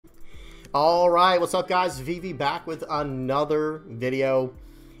All right, what's up, guys? VV back with another video,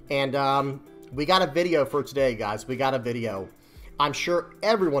 and we got a video for today, guys. We got a video. I'm sure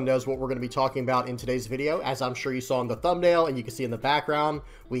everyone knows what we're going to be talking about in today's video, as I'm sure you saw in the thumbnail and you can see in the background.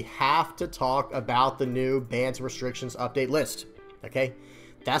 We have to talk about the new bans and restrictions update list. Okay,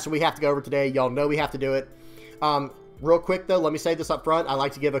 that's what we have to go over today. Y'all know we have to do it. Real quick though, let me say this up front. I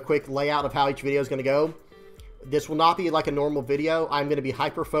like to give a quick layout of how each video is going to go. This will not be like a normal video. I'm going to be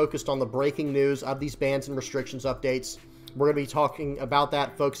hyper-focused on the breaking news of these bans and restrictions updates. We're going to be talking about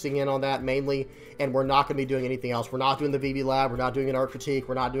that, focusing in on that mainly, and we're not going to be doing anything else. We're not doing the VV Lab. We're not doing an art critique.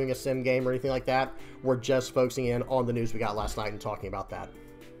 We're not doing a sim game or anything like that. We're just focusing in on the news we got last night and talking about that.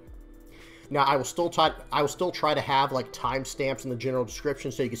 Now, I will still try to have like timestamps in the general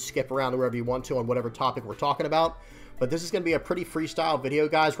description so you can skip around wherever you want to on whatever topic we're talking about. But this is going to be a pretty freestyle video,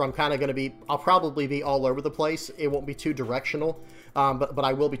 guys, where I'm kind of going to be, I'll probably be all over the place. It won't be too directional, but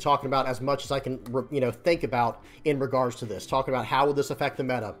I will be talking about as much as I can, think about in regards to this. Talking about how will this affect the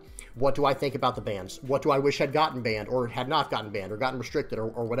meta? What do I think about the bans? What do I wish had gotten banned or had not gotten banned or gotten restricted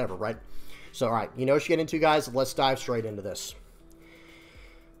or whatever, right? So, all right, you know what you get into, guys. Let's dive straight into this.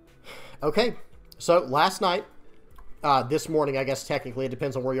 Okay, so last night, this morning, I guess technically, it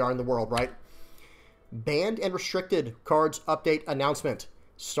depends on where you are in the world, right? Banned and restricted cards update announcement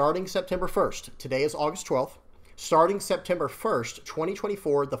starting September 1st. Today is August 12th. Starting September 1st,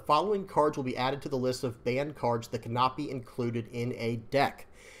 2024, the following cards will be added to the list of banned cards that cannot be included in a deck.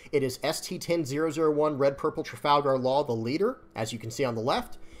 It is ST10001 Red Purple Trafalgar Law, the leader, as you can see on the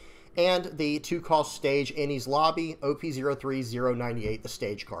left, and the 2-cost stage Ennies Lobby, OP03098, the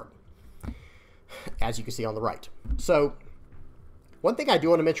stage card, as you can see on the right. So, one thing I do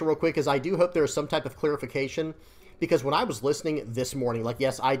want to mention real quick is I do hope there is some type of clarification, because when I was listening this morning, like,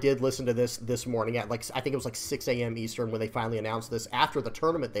 yes, I did listen to this morning at, like, I think it was like 6 a.m. Eastern when they finally announced this after the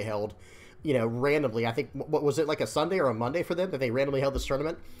tournament they held, randomly. I think, what was it, like a Sunday or a Monday for them that they randomly held this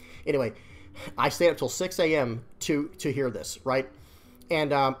tournament? Anyway, I stayed up till 6 a.m. to hear this, right?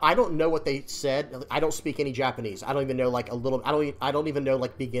 And I don't know what they said. I don't speak any Japanese. I don't even know, like, I don't even know,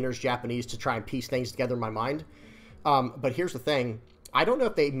 like, beginner's Japanese to try and piece things together in my mind. But here's the thing. I don't know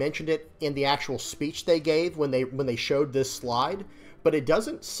if they mentioned it in the actual speech they gave when they showed this slide, but it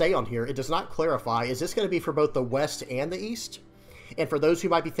doesn't say on here. It does not clarify. Is this going to be for both the West and the East? And for those who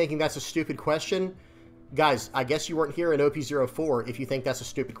might be thinking that's a stupid question, guys, I guess you weren't here in OP04 if you think that's a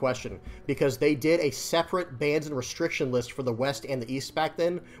stupid question, because they did a separate bans and restriction list for the West and the East back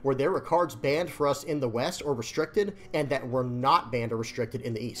then, where there were cards banned for us in the West or restricted, and that were not banned or restricted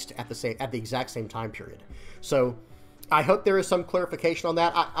in the East at the exact same time period. So I hope there is some clarification on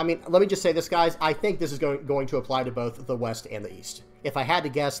that. I mean, let me just say this, guys. I think this is going to apply to both the West and the East. If I had to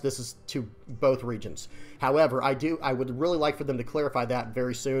guess, this is to both regions. However, I would really like for them to clarify that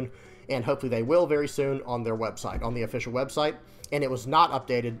very soon, and hopefully they will very soon on their website, on the official website. And it was not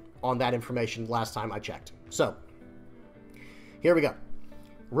updated on that information last time I checked. So, here we go.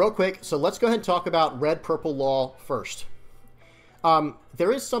 Real quick, so let's go ahead and talk about Red Purple Law first.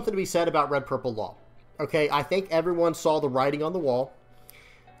 There is something to be said about Red Purple Law. Okay, I think everyone saw the writing on the wall.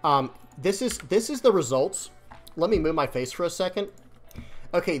 This is the results. Let me move my face for a second.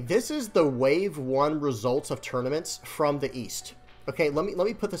 Okay, this is the Wave 1 results of tournaments from the East. Okay, let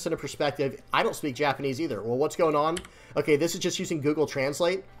me put this into perspective. I don't speak Japanese either. Well, what's going on? Okay, this is just using Google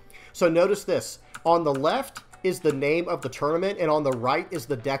Translate. So notice this. On the left is the name of the tournament, and on the right is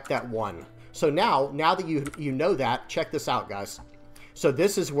the deck that won. So now that you know that, check this out, guys. So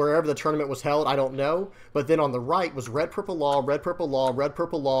this is wherever the tournament was held, I don't know. But then on the right was Red Purple Law, Red Purple Law, Red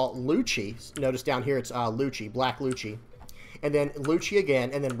Purple Law, Lucci. Notice down here it's Lucci, Black Lucci. And then Lucci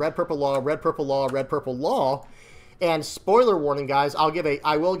again, and then Red Purple Law, Red Purple Law, Red Purple Law. And spoiler warning, guys,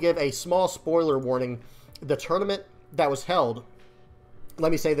 I will give a small spoiler warning. The tournament that was held,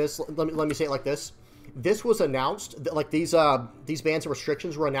 let me say this, let me say it like this. This was announced, like these bans and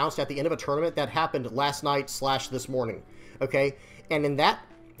restrictions were announced at the end of a tournament that happened last night / this morning. Okay? And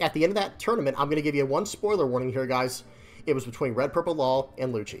at the end of that tournament, I'm going to give you one spoiler warning here, guys. It was between Red Purple Law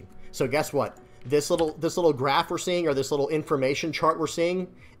and Lucci. So guess what? This little graph we're seeing, or this little information chart we're seeing,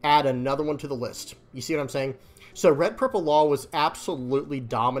 add another one to the list. You see what I'm saying? So Red Purple Law was absolutely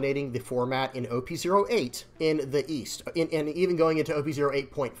dominating the format in OP08 in the East, and even going into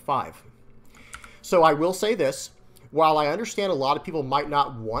OP08.5. So I will say this. While I understand a lot of people might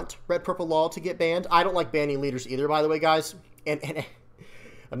not want Red Purple Law to get banned, I don't like banning leaders either, by the way, guys. And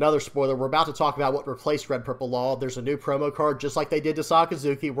another spoiler, we're about to talk about what replaced Red Purple Law. There's a new promo card, just like they did to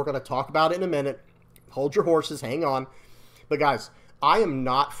Sakazuki. We're going to talk about it in a minute. Hold your horses, hang on. But guys, I am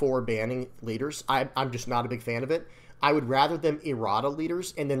not for banning leaders. I'm just not a big fan of it. I would rather them errata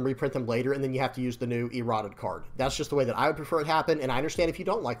leaders and then reprint them later, and then you have to use the new errated card. That's just the way that I would prefer it happen, and I understand if you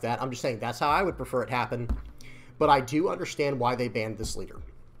don't like that. I'm just saying that's how I would prefer it happen. But I do understand why they banned this leader.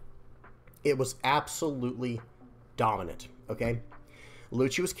 It was absolutely dominant, okay?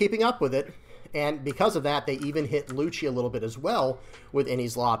 Lucci was keeping up with it, and because of that, they even hit Lucci a little bit as well with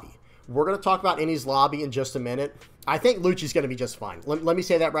Ennies Lobby. We're going to talk about Ennies Lobby in just a minute. I think Lucci's going to be just fine. Let me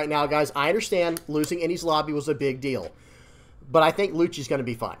say that right now, guys. I understand losing Ennies Lobby was a big deal, but I think Lucci's going to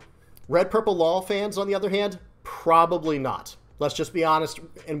be fine. Red Purple Law fans, on the other hand, probably not. Let's just be honest,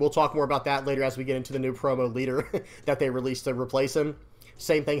 and we'll talk more about that later as we get into the new promo leader that they released to replace him.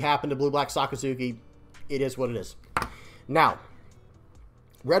 Same thing happened to Blue Black Sakazuki. It is what it is. Now,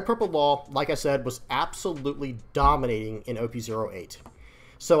 Red Purple Law, like I said, was absolutely dominating in OP08.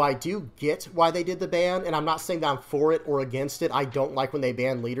 So I do get why they did the ban, and I'm not saying that I'm for it or against it. I don't like when they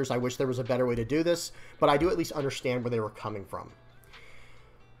ban leaders. I wish there was a better way to do this, but I do at least understand where they were coming from.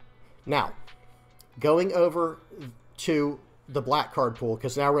 Now, going over to the black card pool,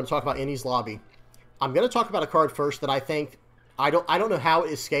 because now we're going to talk about Ennies Lobby. I'm going to talk about a card first that I think, I don't know how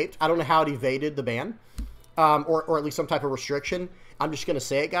it escaped. I don't know how it evaded the ban, or at least some type of restriction. I'm just going to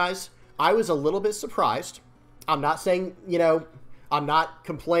say it, guys. I was a little bit surprised. I'm not saying, you know, I'm not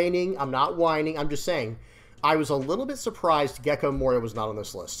complaining. I'm not whining. I'm just saying I was a little bit surprised Gecko Moria was not on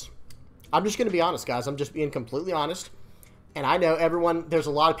this list. I'm just going to be honest, guys. I'm just being completely honest. And I know everyone, there's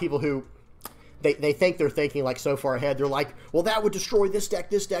a lot of people who, they think they're thinking like so far ahead. They're like, well, that would destroy this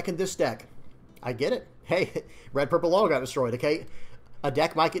deck, and this deck. I get it. Hey, Red Purple Law got destroyed, okay? A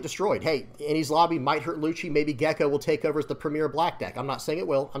deck might get destroyed. Hey, Ennies Lobby might hurt Lucci. Maybe Gecko will take over as the premier black deck. I'm not saying it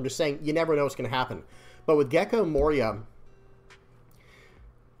will. I'm just saying you never know what's going to happen. But with Gecko Moria,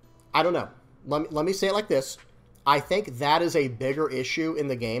 I don't know. Let me say it like this. I think that is a bigger issue in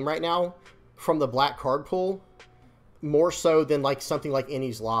the game right now from the black card pool, more so than like something like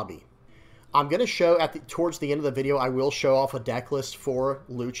Ennies Lobby. I'm going to show towards the end of the video, I will show off a deck list for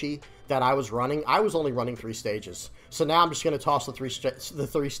Lucci that I was running. I was only running 3 stages. So now I'm just going to toss the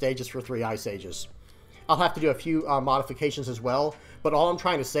three stages for 3 Ice Ages. I'll have to do a few modifications as well. But all I'm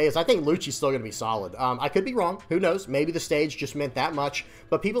trying to say is I think Lucci's still going to be solid. I could be wrong. Who knows? Maybe the stage just meant that much.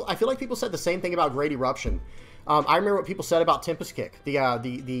 But I feel like people said the same thing about Great Eruption. I remember what people said about Tempest Kick.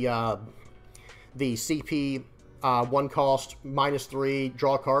 The CP 1 cost, -3,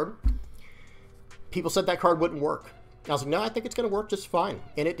 draw a card. People said that card wouldn't work. I was like, no, I think it's going to work just fine.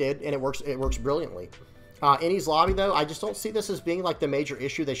 And it did, and it works brilliantly. Ennies Lobby, though, I just don't see this as being like the major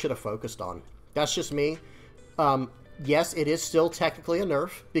issue they should have focused on. That's just me. Yes, it is still technically a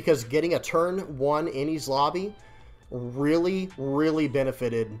nerf, because getting a turn 1 Ennies Lobby really, really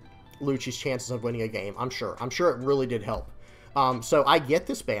benefited Lucci's chances of winning a game, I'm sure. I'm sure it really did help. So I get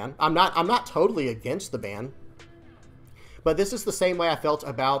this ban. I'm not totally against the ban. But this is the same way I felt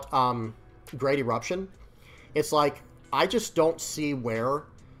about Great Eruption. It's like, I just don't see where,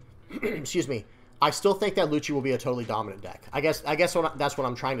 excuse me, I still think that Lucci will be a totally dominant deck. I guess that's what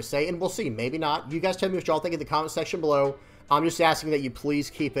I'm trying to say, and we'll see. Maybe not. You guys tell me what y'all think in the comment section below. I'm just asking that you please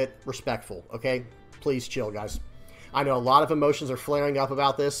keep it respectful, okay? Please chill, guys. I know a lot of emotions are flaring up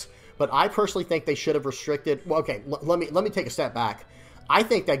about this, but I personally think they should have restricted. Well, okay, let me take a step back. I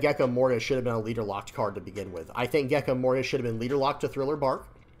think that Gecko Moria should have been a leader-locked card to begin with. I think Gecko Moria should have been leader-locked to Thriller Bark,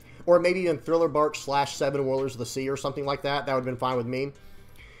 or maybe even Thriller Bark / 7 Whirlers of the Sea or something like that. That would have been fine with me.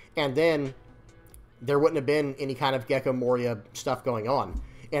 And then there wouldn't have been any kind of Gecko Moria stuff going on,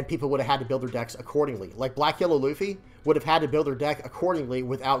 and people would have had to build their decks accordingly. Like Black Yellow Luffy would have had to build their deck accordingly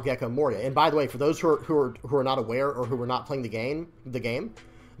without Gecko Moria. And by the way, for those who are not aware or who were not playing the game,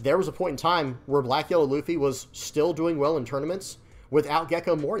 there was a point in time where Black Yellow Luffy was still doing well in tournaments without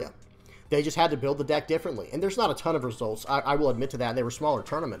Gecko Moria. They just had to build the deck differently. And there's not a ton of results. I will admit to that. They were smaller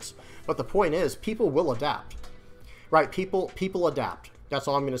tournaments. But the point is, people will adapt. Right? People adapt. That's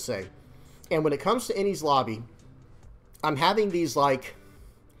all I'm going to say. And when it comes to Ennies Lobby, I'm having these, like,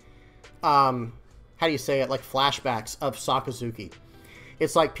 how do you say it? Like, flashbacks of Sakazuki.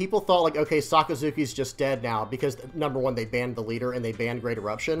 It's like people thought, like, okay, Sakazuki's just dead now because, number one, they banned the leader and they banned Great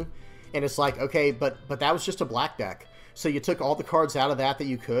Eruption. And it's like, okay, but that was just a black deck. So you took all the cards out of that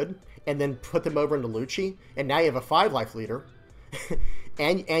you could and then put them over into Lucci, and now you have a 5-life leader.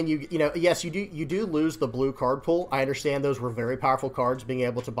 and you know, yes, you do lose the blue card pool. I understand those were very powerful cards being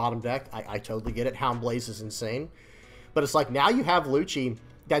able to bottom deck. I totally get it. Hound Blaze is insane. But it's like now you have Lucci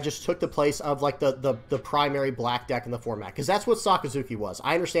that just took the place of like the primary black deck in the format, because that's what Sakazuki was.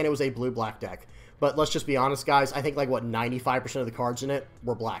 I understand it was a blue-black deck, but let's just be honest, guys. I think like what 95% of the cards in it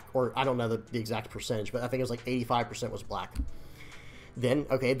were black, or I don't know the exact percentage, but I think it was like 85% was black. Then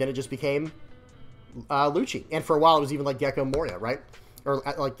okay, then it just became Lucci. And for a while, it was even like Gecko Moria, right? Or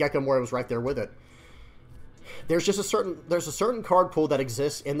like Gecko Moria was right there with it. There's a certain card pool that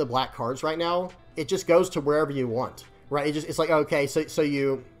exists in the black cards right now. It just goes to wherever you want, right? It's like, okay, so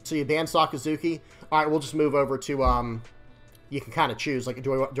you ban Sakazuki. All right, we'll just move over to you can kind of choose, like,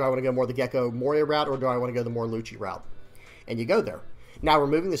 do I want to go more the Gecko Moria route, or do I want to go the more Lucci route? And you go there. Now,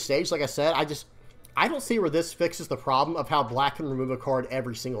 removing the stage, like I said, I don't see where this fixes the problem of how black can remove a card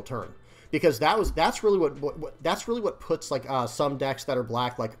every single turn, because that's really what puts like some decks that are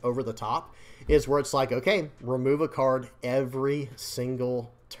black like over the top, is where it's like, okay, remove a card every single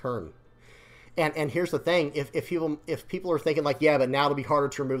turn. And here's the thing, if people are thinking like, yeah, but now it'll be harder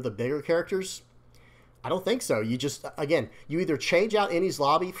to remove the bigger characters, I don't think so. You just, again, you either change out Ennies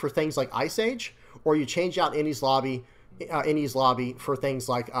Lobby for things like Ice Age, or you change out Ennies Lobby for things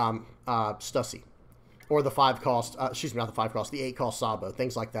like Stussy, or the 5-cost, excuse me, not the 5-cost, the 8-cost Sabo,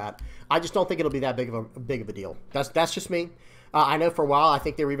 things like that. I just don't think it'll be that big of a deal. That's just me. I know for a while, I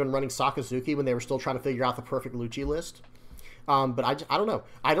think they were even running Sakazuki when they were still trying to figure out the perfect Lucci list. But I don't know.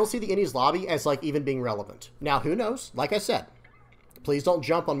 I don't see the Ennies Lobby as like even being relevant. Now, who knows? Like I said, please don't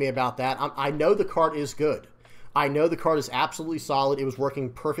jump on me about that. I know the card is good. I know the card is absolutely solid. It was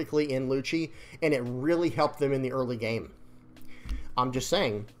working perfectly in Lucci, and it really helped them in the early game. I'm just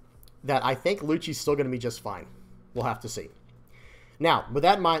saying that I think Lucci's still going to be just fine. We'll have to see. Now, with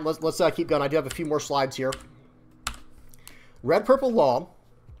that in mind, let's keep going. I do have a few more slides here. Red Purple Law,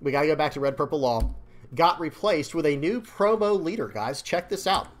 we got to go back to Red Purple Law, got replaced with a new promo leader, guys. Check this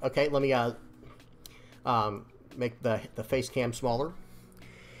out. Okay, let me make the face cam smaller.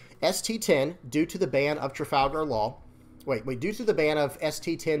 ST10, due to the ban of Trafalgar Law, due to the ban of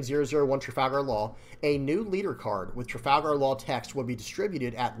ST10-001 Trafalgar Law, a new leader card with Trafalgar Law text will be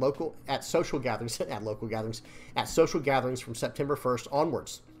distributed at social gatherings from September 1st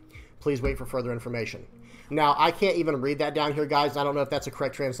onwards. Please wait for further information. Now, I can't even read that down here, guys. I don't know if that's a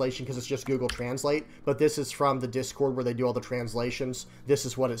correct translation because it's just Google Translate, but this is from the Discord where they do all the translations. This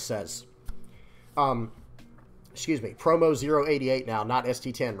is what it says. Excuse me, promo 088 now, not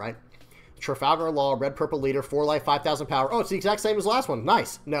ST10, right? Trafalgar Law, Red Purple Leader, 4 life, 5,000 power. Oh, it's the exact same as the last one.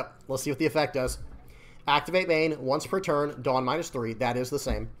 Nice. No, let's see what the effect does. Activate main once per turn, Dawn -3. That is the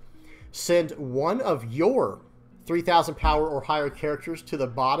same. Send one of your 3,000 power or higher characters to the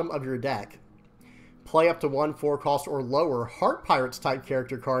bottom of your deck. Play up to 1 4-cost or lower Heart Pirates type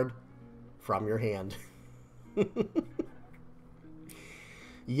character card from your hand.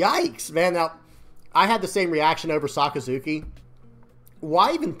 Yikes, man. Now, I had the same reaction over Sakazuki.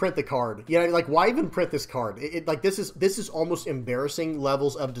 Why even print the card? You know, like, why even print this card? Like, this is almost embarrassing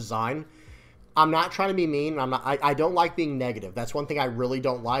levels of design. I'm not trying to be mean. I don't like being negative. That's one thing I really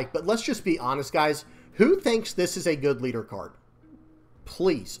don't like. But let's just be honest, guys. Who thinks this is a good leader card?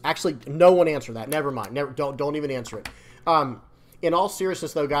 Please. Actually, no one answer that. Never mind. Don't even answer it. In all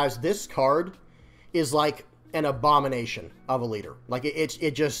seriousness, though, guys, this card is like an abomination of a leader. Like,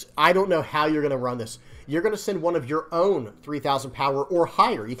 it just, I don't know how you're going to run this. You're going to send one of your own 3,000 power or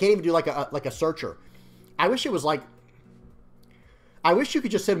higher. You can't even do like a searcher. I wish it was like, I wish you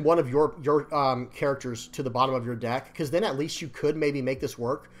could just send one of your characters to the bottom of your deck, because then at least you could maybe make this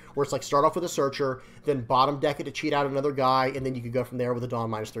work, where it's like start off with a searcher, then bottom deck it to cheat out another guy, and then you could go from there with a Dawn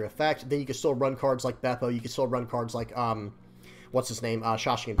 -3 effect. Then you could still run cards like Beppo. You could still run cards like, what's his name?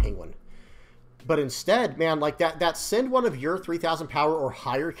 Shashian Penguin. But instead, man, like that send one of your 3,000 power or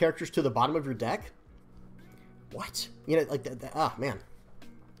higher characters to the bottom of your deck? What? You know, like, man.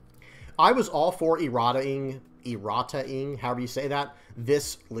 I was all for errataing, however you say that,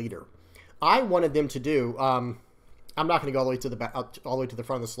 this leader. I wanted them to do, I'm not going to go all the way to the back, all the way to the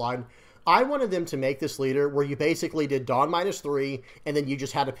front of the slide. I wanted them to make this leader where you basically did Dawn -3, and then you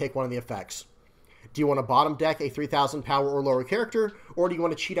just had to pick one of the effects. Do you want to bottom deck a 3,000 power or lower character, or do you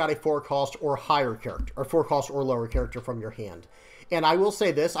want to cheat out a 4-cost or higher character, or 4-cost or lower character from your hand? And I will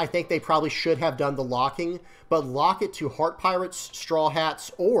say this, I think they probably should have done the locking, but lock it to Heart Pirates, Straw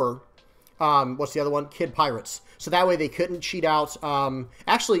Hats, or, what's the other one? Kid Pirates. So that way they couldn't cheat out,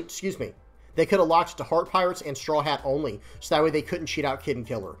 actually, excuse me, they could have locked it to Heart Pirates and Straw Hat only, so that way they couldn't cheat out Kid and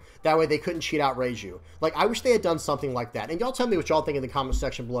Killer. That way they couldn't cheat out Reiju. Like, I wish they had done something like that. And y'all tell me what y'all think in the comment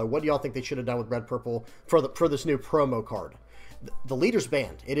section below. What do y'all think they should have done with Red Purple for this new promo card? The leader's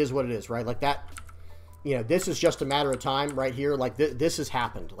banned. It is what it is, right? Like that, you know, this is just a matter of time right here. Like, this has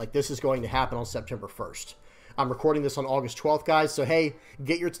happened. Like, this is going to happen on September 1st. I'm recording this on August 12th, guys. So, hey,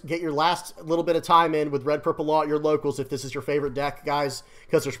 get your last little bit of time in with Red Purple Law at your locals if this is your favorite deck, guys,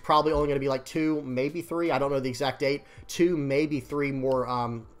 because there's probably only going to be like 2, maybe 3. I don't know the exact date. 2, maybe 3 more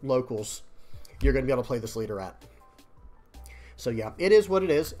locals you're going to be able to play this leader at. So yeah, it is what it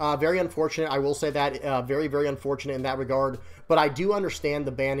is. Very unfortunate. I will say that. Very, very unfortunate in that regard. But I do understand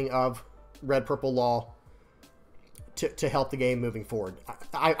the banning of Red Purple Law to help the game moving forward.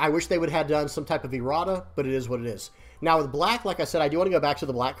 I wish they would have done some type of errata, but it is what it is. Now with black, like I said, I do want to go back to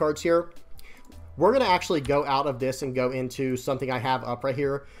the black cards here. We're going to actually go out of this and go into something I have up right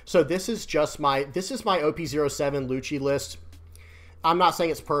here. So this is just my OP07 Lucci list. I'm not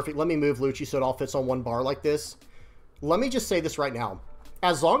saying it's perfect. Let me move Lucci so it all fits on one bar like this. Let me just say this right now.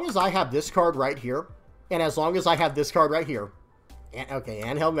 As long as I have this card right here, and as long as I have this card right here, and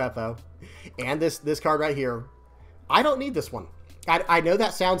Helmeppo, and this card right here, I don't need this one. I know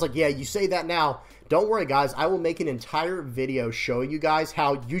that sounds like, yeah, you say that now. Don't worry, guys. I will make an entire video showing you guys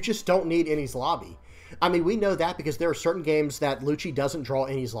how you just don't need Ennies Lobby. I mean, we know that because there are certain games that Lucci doesn't draw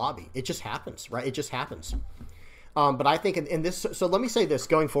Ennies Lobby. It just happens, right? It just happens. But I think in this... So let me say this.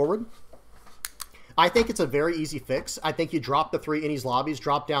 Going forward, I think it's a very easy fix. I think you drop the 3 Ennies Lobbies,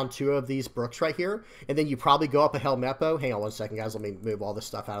 drop down 2 of these Brooks right here, and then you probably go up a Helmeppo. Hang on one second, guys. Let me move all this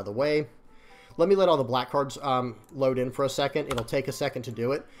stuff out of the way. Let me let all the black cards load in for a second. It'll take a second to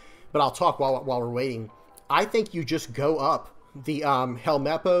do it, but I'll talk while we're waiting. I think you just go up the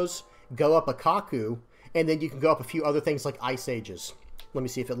Helmeppos, go up a Kaku, and then you can go up a few other things like Ice Ages. Let me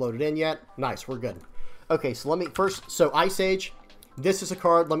see if it loaded in yet. Nice, we're good. Okay, so let me first. So Ice Age, this is a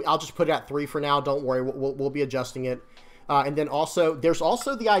card. I'll just put it at 3 for now. Don't worry, we'll be adjusting it. And then also, there's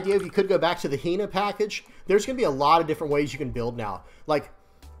also the idea if you could go back to the Hina package. There's going to be a lot of different ways you can build now. Like,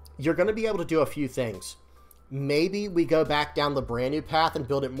 you're going to be able to do a few things. Maybe we go back down the brand new path and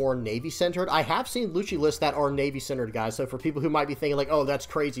build it more Navy-centered. I have seen Lucci lists that are Navy-centered, guys. So for people who might be thinking like, oh, that's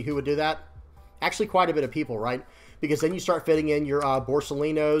crazy, who would do that? Actually, quite a bit of people, right? Because then you start fitting in your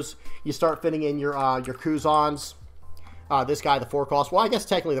Borsalinos. You start fitting in your Kuzans. This guy, the 4 cost. Well, I guess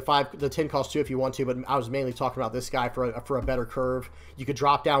technically the 10 cost too if you want to, but I was mainly talking about this guy for a better curve. You could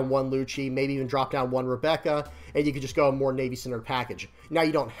drop down 1 Lucci, maybe even drop down 1 Rebecca, and you could just go a more Navy-centered package. Now,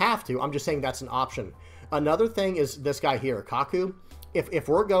 you don't have to. I'm just saying that's an option. Another thing is this guy here, Kaku. If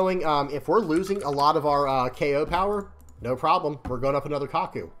we're going, if we're losing a lot of our KO power, no problem. We're going up another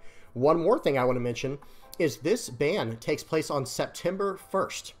Kaku. One more thing I want to mention is this ban takes place on September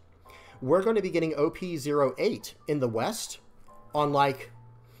 1st. We're going to be getting OP08 in the West on like,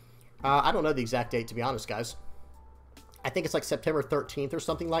 I don't know the exact date, to be honest, guys. I think it's like September 13th or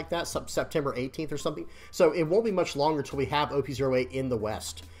something like that, September 18th or something. So it won't be much longer until we have OP08 in the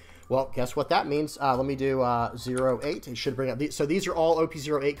West. Well, guess what that means? Let me do 08. It should bring up these. So these are all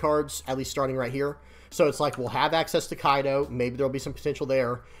OP08 cards, at least starting right here. So it's like we'll have access to Kaido. Maybe there'll be some potential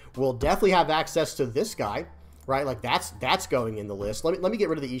there. We'll definitely have access to this guy. Right, like that's going in the list. Let me get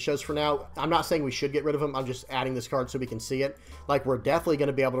rid of the Ishos for now. I'm not saying we should get rid of them. I'm just adding this card so we can see it. Like we're definitely going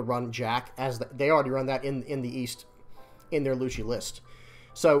to be able to run Jack as they already run that in the East in their Lucci list.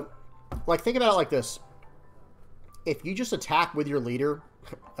 So, like think about it like this: if you just attack with your leader,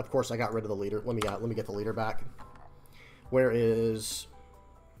 of course I got rid of the leader. Let me get the leader back. Where is?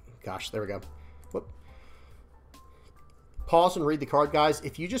 Gosh, there we go. Whoop. Pause and read the card, guys.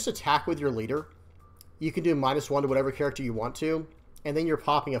 If you just attack with your leader, you can do -1 to whatever character you want to, and then you're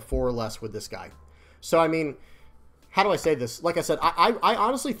popping a 4 or less with this guy. So, I mean, how do I say this? Like I said, I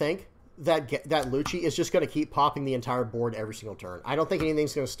honestly think that Lucci is just going to keep popping the entire board every single turn. I don't think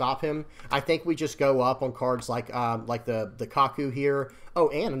anything's going to stop him. I think we just go up on cards like the Kaku here. Oh,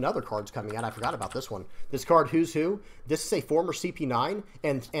 and another card's coming out. I forgot about this one. This card, Who's Who. This is a former CP9,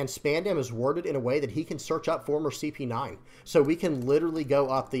 and Spandam is worded in a way that he can search up former CP9. So we can literally go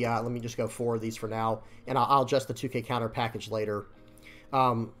up the, let me just go 4 of these for now, and I'll adjust the 2K counter package later.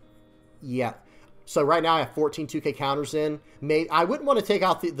 Yeah. So right now I have 14 2K counters in. I wouldn't want to take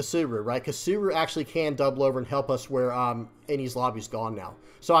out the Suru, right? Because Suru actually can double over and help us where Ennies Lobby's gone now.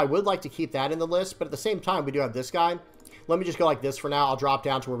 So I would like to keep that in the list, but at the same time, we do have this guy. Let me just go like this for now. I'll drop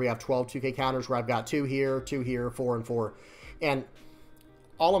down to where we have 12 2K counters, where I've got 2 here, 4 and 4. And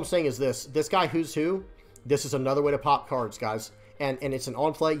all I'm saying is this. This guy, Who's Who, this is another way to pop cards, guys. And it's an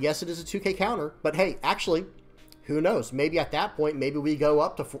on-play. Yes, it is a 2K counter, but hey, actually, who knows? Maybe at that point, maybe we go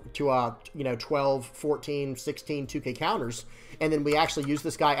up to you know, 12, 14, 16 2K counters, and then we actually use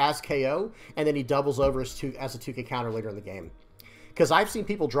this guy as KO, and then he doubles over as a 2K counter later in the game. Because I've seen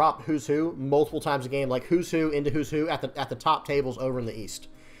people drop Who's Who multiple times a game, like Who's Who into Who's Who at the top tables over in the East.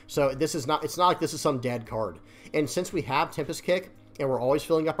 So this is not, it's not like this is some dead card. And since we have Tempest Kick, and we're always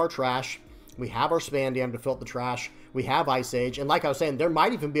filling up our trash, we have our Spandam to fill up the trash, we have Ice Age, and like I was saying, there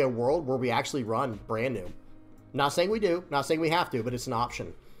might even be a world where we actually run brand new. Not saying we do, not saying we have to, but it's an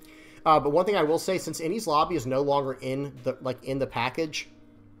option. But one thing I will say, since Ennies Lobby is no longer in the package,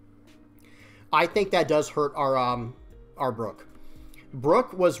 I think that does hurt our Brook.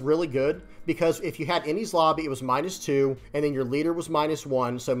 Brook was really good because if you had Ennies lobby, it was -2, and then your leader was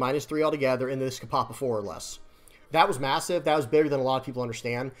 -1, so -3 altogether, and this could pop a 4 or less. That was massive. That was bigger than a lot of people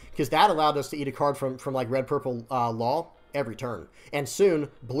understand, because that allowed us to eat a card from like red-purple law every turn. And soon,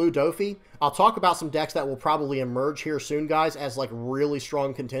 blue Dofi. I'll talk about some decks that will probably emerge here soon, guys, as like really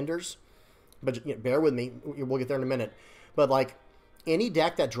strong contenders. But you know, bear with me. We'll get there in a minute. But like any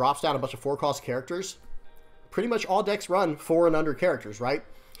deck that drops down a bunch of 4-cost characters, pretty much all decks run 4 and under characters, right?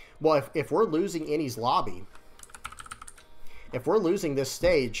 Well, if we're losing Ennies lobby, if we're losing this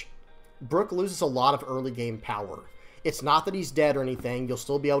stage, Brook loses a lot of early game power. It's not that he's dead or anything. You'll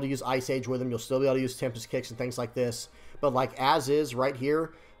still be able to use Ice Age with him. You'll still be able to use Tempest Kicks and things like this. But like as is right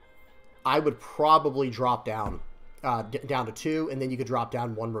here, I would probably drop down down to 2, and then you could drop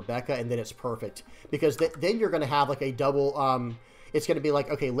down 1 Rebecca, and then it's perfect. Because then you're going to have like a double... it's going to be like,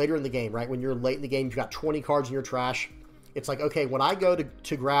 okay, later in the game, right? When you're late in the game, you've got 20 cards in your trash. It's like, okay, when I go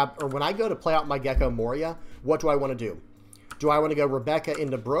to grab... Or when I go to play out my Gecko Moria, what do I want to do? Do I want to go Rebecca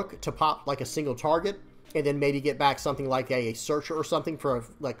into Brook to pop like a single target, and then maybe get back something like a Searcher or something for,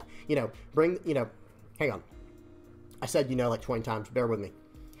 like, you know, bring, you know... Hang on. I said, you know, like 20 times. Bear with me.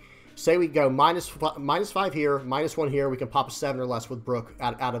 Say we go -5 here, -1 here. We can pop a 7 or less with Brook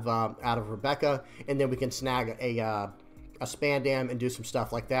out of Rebecca, and then we can snag a Spandam and do some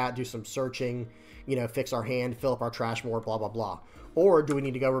stuff like that. Do some searching, you know, fix our hand, fill up our trash more, blah, blah, blah. Or do we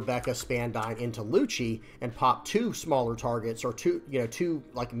need to go Rebecca, Spandine into Lucci and pop 2 smaller targets, or two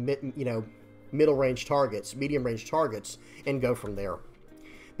like middle range targets, medium range targets, and go from there?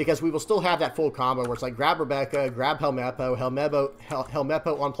 Because we will still have that full combo where it's like grab Rebecca, grab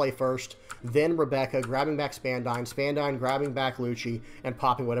Helmeppo on play first, then Rebecca, grabbing back Spandine, Spandine grabbing back Lucci, and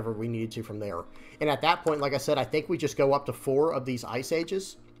popping whatever we needed to from there. And at that point, like I said, I think we just go up to 4 of these Ice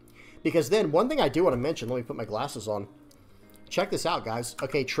Ages. Because then, one thing I do want to mention, let me put my glasses on. Check this out, guys.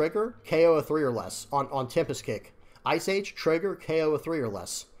 Okay, trigger, KO a 3 or less on Tempest Kick. Ice Age, trigger, KO a 3 or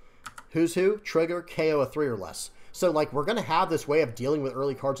less. Who's who? Trigger, KO a 3 or less. So, like, we're going to have this way of dealing with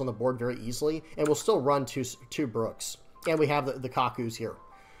early cards on the board very easily, and we'll still run two Brooks. And we have the Kakus here.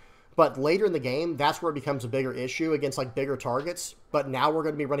 But later in the game, that's where it becomes a bigger issue against, like, bigger targets. But now we're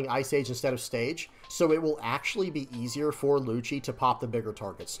going to be running Ice Age instead of Stage, so it will actually be easier for Lucci to pop the bigger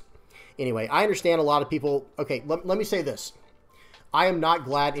targets. Anyway, I understand a lot of people... Okay, let me say this. I am not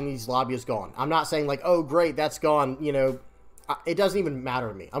glad Ennies lobby is gone. I'm not saying, like, oh, great, that's gone, you know... It doesn't even matter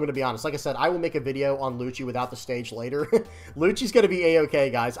to me. I'm going to be honest. Like I said, I will make a video on Lucci without the stage later. Lucci's going to be A-okay,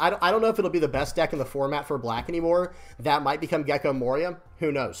 guys. I don't know if it'll be the best deck in the format for black anymore. That might become Gecko Moria.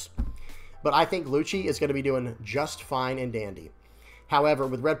 Who knows? But I think Lucci is going to be doing just fine and dandy. However,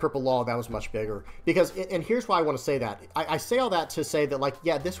 with Red Purple Law, that was much bigger. Because, and here's why I want to say that. I say all that to say that, like,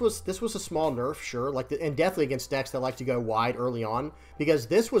 yeah, this was a small nerf, sure, like, and definitely against decks that like to go wide early on. Because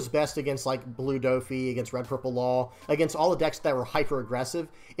this was best against, like, Blue Dofi, against Red Purple Law, against all the decks that were hyper-aggressive.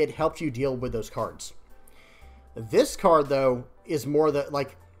 It helped you deal with those cards. This card, though, is more the,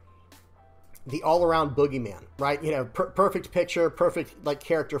 like, the all-around boogeyman, right? You know, perfect picture, perfect, like,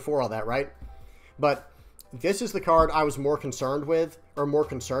 character for all that, right? But... this is the card I was more concerned with, or more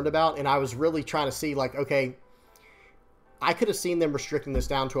concerned about, and I was really trying to see, like, okay, I could have seen them restricting this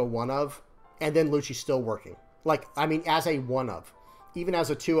down to a 1 of, and then Lucci's still working. Like, I mean, as a 1 of. Even as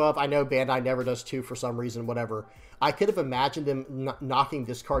a 2 of, I know Bandai never does 2 for some reason, whatever. I could have imagined them knocking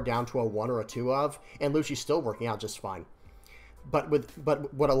this card down to a 1 or a 2 of, and Lucci's still working out just fine. But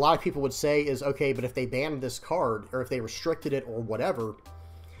what a lot of people would say is, okay, but if they banned this card, or if they restricted it, or whatever...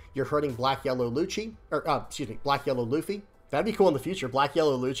 you're hurting Black-Yellow Lucci, or, excuse me, Black-Yellow Luffy. That'd be cool in the future.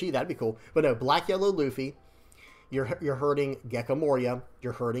 Black-Yellow Lucci, that'd be cool. But no, Black-Yellow Luffy, you're hurting Gecko Moria,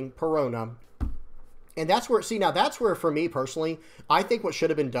 you're hurting Perona. And that's where, see, now that's where, for me personally, I think what should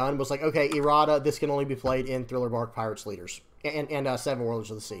have been done was like, okay, Errata, this can only be played in Thriller Bark Pirates Leaders, and Seven Warlords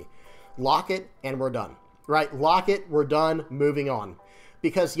of the Sea. Lock it, and we're done. Right? Lock it, we're done, moving on.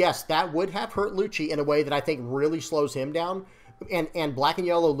 Because, yes, that would have hurt Lucci in a way that I think really slows him down. And Black and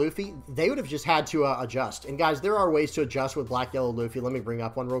Yellow Luffy, they would have just had to adjust. And guys, there are ways to adjust with Black Yellow Luffy. Let me bring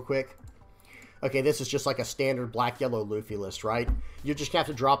up one real quick. Okay, this is just like a standard Black Yellow Luffy list, right? You just have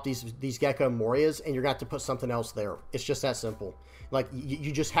to drop these Gecko Morias, and you're going to have to put something else there. It's just that simple. Like,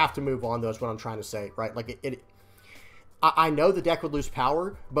 you just have to move on, though, is what I'm trying to say, right? Like, I know the deck would lose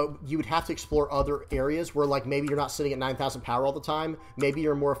power, but you would have to explore other areas where, like, maybe you're not sitting at 9,000 power all the time. Maybe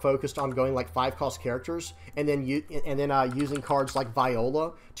you're more focused on going, like, 5-cost characters, and then using cards like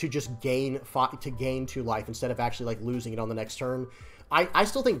Viola to just gain 2 life instead of actually, like, losing it on the next turn. I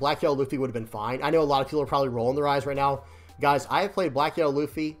still think Black Yellow Luffy would have been fine. I know a lot of people are probably rolling their eyes right now. Guys, I have played Black Yellow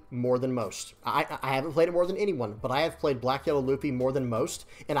Luffy more than most. I haven't played it more than anyone, but I have played Black Yellow Luffy more than most,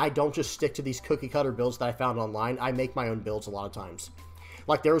 and I don't just stick to these cookie cutter builds that I found online. I make my own builds a lot of times.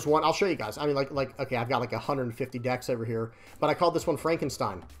 Like, there was one, I'll show you guys. I mean, okay, I've got like 150 decks over here, but I called this one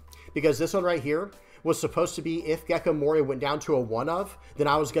Frankenstein, because this one right here was supposed to be, if Gecko Moria went down to a 1 of, then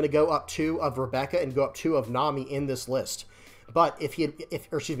I was going to go up 2 of Rebecca and go up 2 of Nami in this list. But if he had,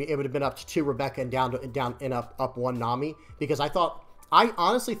 it would have been up to 2 Rebecca and down and up 1 Nami, because I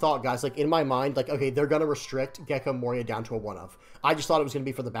honestly thought, guys, like in my mind, like, okay, they're going to restrict Gecko Moria down to a 1 of. I just thought it was going to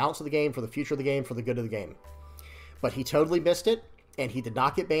be for the balance of the game, for the future of the game, for the good of the game. But he totally missed it, and he did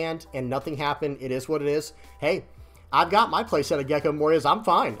not get banned, and nothing happened. It is what it is. Hey, I've got my playset of Gecko Morias. I'm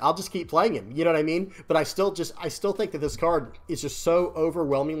fine. I'll just keep playing him. You know what I mean? But I still think that this card is just so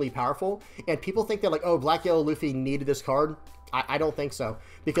overwhelmingly powerful, and people think that, like, oh, Black Yellow Luffy needed this card. I don't think so,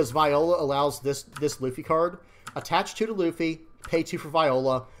 because Viola allows this Luffy card, attach 2 to Luffy, pay 2 for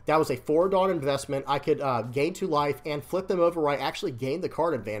Viola. That was a 4-Dawn investment. I could gain 2 life and flip them over where I actually gained the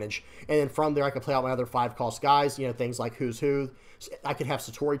card advantage, and then from there I could play out my other 5-cost guys, you know, things like Who's Who. I could have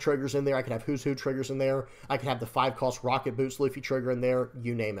Satori triggers in there. I could have Who's Who triggers in there. I could have the 5-cost Rocket Boots Luffy trigger in there.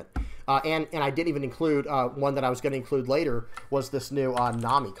 You name it. And I didn't even include one that I was going to include later was this new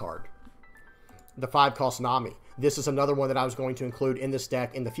Nami card, the 5-cost Nami. This is another one that I was going to include in this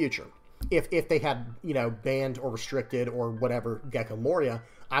deck in the future. If they had, you know, banned or restricted or whatever Gecko Moria,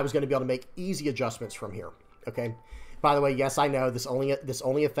 I was going to be able to make easy adjustments from here. Okay. By the way, yes, I know this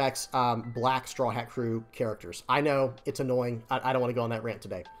only affects Black Straw Hat Crew characters. I know it's annoying. I don't want to go on that rant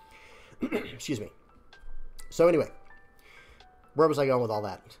today. Excuse me. So anyway, where was I going with all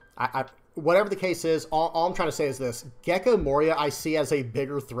that? Whatever the case is, all I'm trying to say is this: Gecko Moria I see as a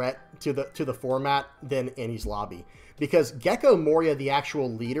bigger threat to the format than Ennies Lobby, because Gecko Moria, the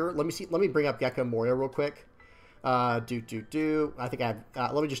actual leader. Let me bring up Gecko Moria real quick. I think I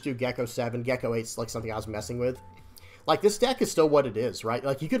have. Let me just do Gecko 7. Gecko 8's like something I was messing with. Like, this deck is still what it is, right?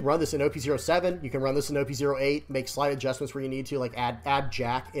 Like, you could run this in OP07, you can run this in OP08, make slight adjustments where you need to, like add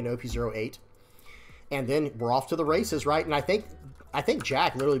Jack in OP08, and then we're off to the races, right? And I think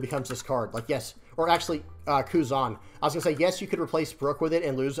Jack literally becomes this card. Like, yes, or actually, Kuzan. I was going to say, yes, you could replace Brooke with it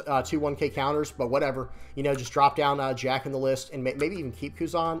and lose 2 1K counters, but whatever. You know, just drop down Jack in the list and maybe even keep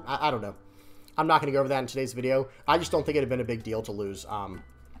Kuzan. I don't know. I'm not going to go over that in today's video. I just don't think it would have been a big deal to lose.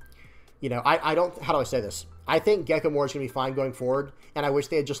 You know, I don't, how do I say this? I think Gecko Moria is going to be fine going forward, and I wish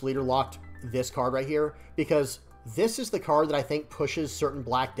they had just leader locked this card right here, because this is the card that I think pushes certain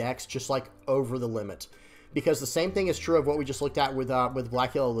black decks just like over the limit. Because the same thing is true of what we just looked at with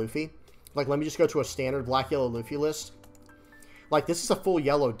Black Yellow Luffy. Like, let me just go to a standard Black Yellow Luffy list. Like, this is a full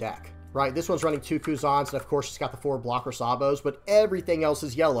yellow deck, right? This one's running 2 Kuzans, and of course it's got the 4 blocker Sabos, but everything else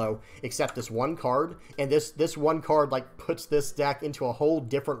is yellow except this one card, and this one card, like, puts this deck into a whole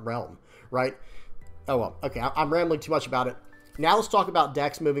different realm, right? Oh, well, okay, I'm rambling too much about it. Now let's talk about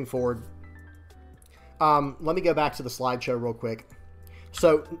decks moving forward. Let me go back to the slideshow real quick.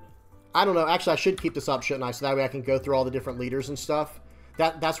 So, I don't know. Actually, I should keep this up, shouldn't I? So that way I can go through all the different leaders and stuff.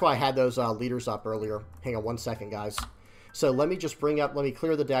 That's why I had those leaders up earlier. Hang on one second, guys. So let me just let me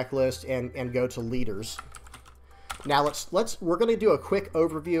clear the deck list and go to leaders. Now we're going to do a quick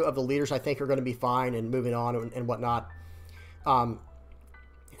overview of the leaders I think are going to be fine and moving on and whatnot.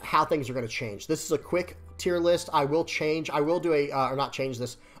 How things are going to change. This is a quick tier list. I will do or not change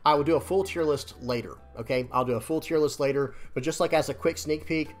this. I will do a full tier list later. Okay, I'll do a full tier list later. But just like as a quick sneak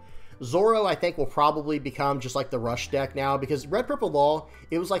peek, Zoro, I think, will probably become just like the rush deck now, because Red Purple Law,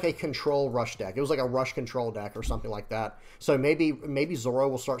 it was like a control rush deck. It was like a rush control deck or something like that. So maybe Zoro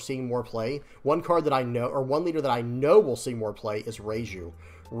will start seeing more play. One card that I know, or one leader that I know will see more play is Reiju.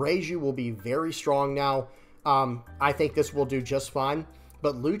 Reiju will be very strong now. I think this will do just fine.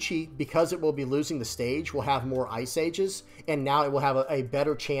 But Lucci, because it will be losing the stage, will have more Ice Ages, and now it will have a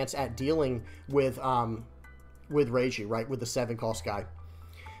better chance at dealing with Reiju, right, with the 7-cost guy.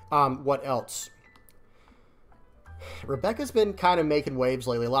 What else? Rebecca's been kind of making waves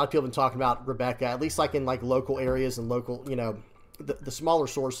lately. A lot of people have been talking about Rebecca, at least like in like local areas and local, you know, the smaller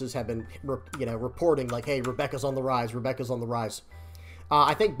sources have been, you know, reporting like, hey, Rebecca's on the rise. Rebecca's on the rise.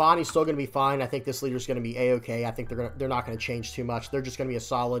 I think Bonnie's still going to be fine. I think this leader's going to be A-okay. I think they're not going to change too much. They're just going to be a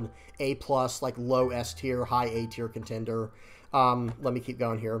solid A+, like low S tier, high A tier contender. Let me keep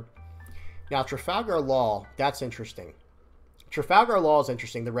going here. Now, Trafalgar Law, that's interesting. Trafalgar Law is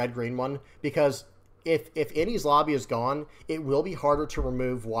interesting, the red-green one, because if Ennies Lobby is gone, it will be harder to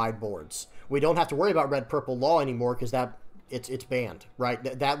remove wide boards. We don't have to worry about Red-Purple Law anymore because it's banned,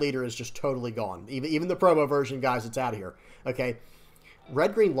 right? That leader is just totally gone. Even the promo version, guys, it's out of here. Okay,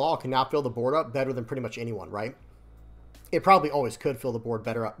 Red-Green Law can now fill the board up better than pretty much anyone, right? It probably always could fill the board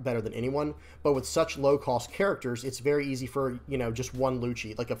better than anyone, but with such low-cost characters, it's very easy for, you know, just one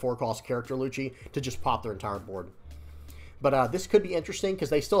Lucci, like a 4-cost character Lucci, to just pop their entire board. But this could be interesting because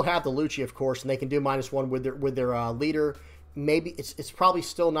they still have the Lucci, of course, and they can do -1 with their leader. Maybe it's probably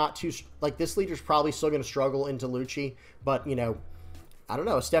still not too, like, this leader's probably still going to struggle into Lucci, but, you know, I don't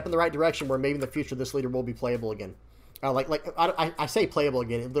know, a step in the right direction where maybe in the future this leader will be playable again. I say playable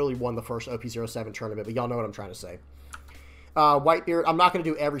again. It literally won the first OP07 tournament, but y'all know what I'm trying to say. Whitebeard, I'm not going to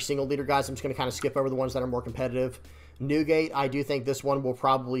do every single leader, guys. I'm just going to kind of skip over the ones that are more competitive. Newgate, I do think this one will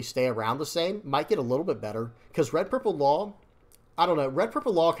probably stay around the same. Might get a little bit better because Red Purple Law, I don't know. Red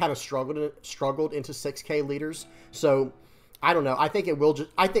Purple Law kind of struggled into 6K leaders. So I don't know. I think it will just,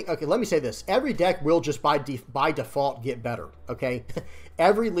 okay, let me say this. Every deck will just by default get better, okay?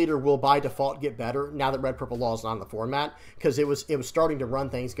 Every leader will by default get better now that Red Purple Law is not in the format because it was starting to run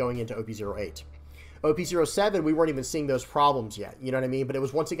things going into OP08. OP07, we weren't even seeing those problems yet, you know what I mean? But it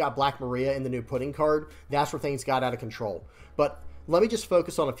was once it got Black Moria in the new pudding card, that's where things got out of control. But let me just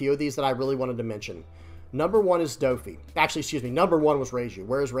focus on a few of these that I really wanted to mention. Number 1 is Dofi. Actually, excuse me, number 1 was Reiju.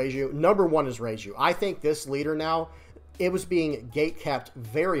 Where is Reiju? Number 1 is Reiju. I think this leader now, it was being gate-kept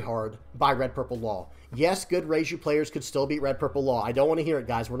very hard by Red Purple Law. Yes, good Reiju players could still beat Red Purple Law. I don't want to hear it,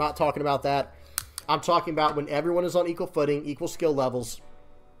 guys. We're not talking about that. I'm talking about when everyone is on equal footing, equal skill levels.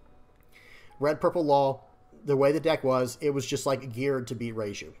 Red Purple Law, the way the deck was, it was just like geared to beat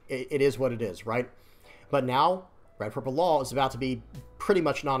Reiju. It is what it is, right? But now, Red Purple Law is about to be pretty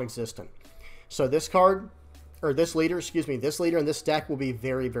much non-existent. So this card, or this leader, excuse me, this leader in this deck will be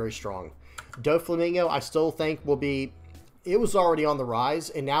very, very strong. Doflamingo, I still think will be, it was already on the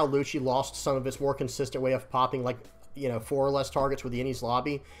rise, and now Lucci lost some of its more consistent way of popping, like, you know, 4 or less targets with the Ennies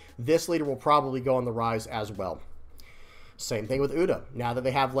lobby. This leader will probably go on the rise as well. Same thing with Uda. Now that they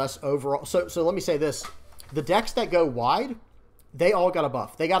have less overall... So let me say this. The decks that go wide, they all got a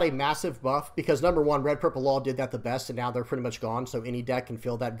buff. They got a massive buff because, number 1, Red Purple Law did that the best, and now they're pretty much gone, so any deck can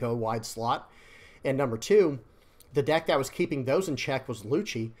fill that go wide slot. And number 2, the deck that was keeping those in check was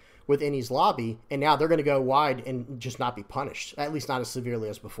Lucci with Ennies lobby, and now they're going to go wide and just not be punished, at least not as severely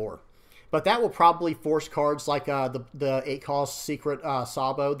as before. But that will probably force cards like the 8-cost Secret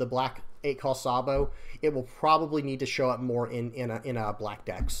Sabo, the black 8-cost Sabo. It will probably need to show up more in black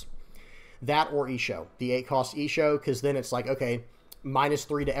decks. That or Isho, the 8-cost Isho, because then it's like, okay,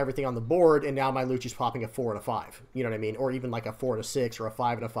 -3 to everything on the board, and now my Lucci's popping a 4 and a 5. You know what I mean? Or even like a 4 and a 6 or a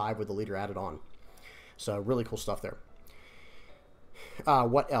 5 and a 5 with the leader added on. So really cool stuff there.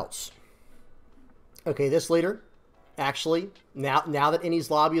 What else? Okay, this leader, actually, now that Ennies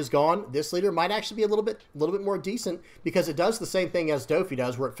lobby is gone, this leader might actually be a little bit more decent because it does the same thing as Dofi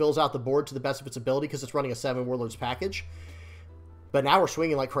does, where it fills out the board to the best of its ability because it's running a 7 Warlords package. But now we're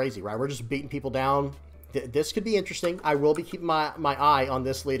swinging like crazy, right? We're just beating people down. This could be interesting. I will be keeping my eye on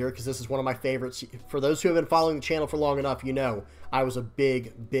this leader because this is one of my favorites. For those who have been following the channel for long enough, you know I was a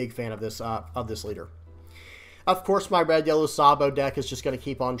big fan of this leader. Of course, my red-yellow Sabo deck is just going to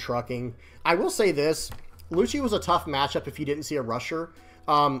keep on trucking. I will say this. Lucci was a tough matchup if you didn't see a rusher,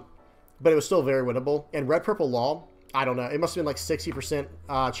 but it was still very winnable. And Red Purple Law, I don't know. It must have been like 60%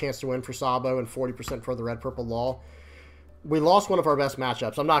 chance to win for Sabo and 40% for the Red Purple Law. We lost one of our best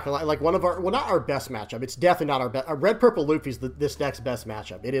matchups. I'm not going to lie. Like, one of our... Well, not our best matchup. It's definitely not our best... Red Purple Luffy's this deck's best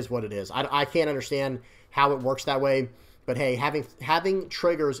matchup. It is what it is. I can't understand how it works that way. But hey, having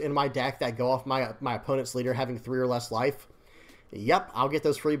triggers in my deck that go off my opponent's leader having 3 or less life, yep, I'll get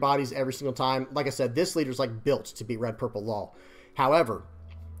those free bodies every single time. Like I said, this leader's like built to beat Red Purple Law. However,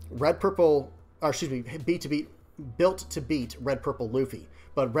 built to beat Red Purple Luffy.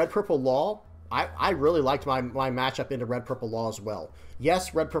 But Red Purple Law, I really liked my matchup into Red Purple Law as well.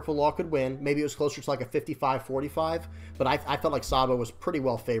 Yes, Red Purple Law could win. Maybe it was closer to like a 55-45, but I felt like Sabo was pretty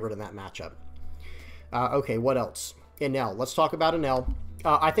well favored in that matchup. Okay, what else? Enel. Let's talk about Enel.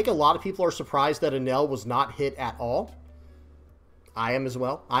 I think a lot of people are surprised that Enel was not hit at all. I am as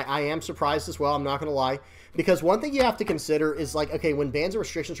well. I am surprised as well, I'm not going to lie. Because one thing you have to consider is like, okay, when bans and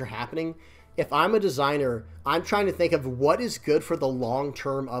restrictions are happening, if I'm a designer, I'm trying to think of what is good for the long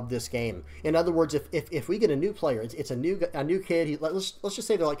term of this game. In other words, if we get a new player, it's a new kid, let's just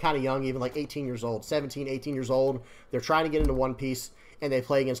say they're like kind of young, even like 18 years old, 17, 18 years old, they're trying to get into One Piece, and they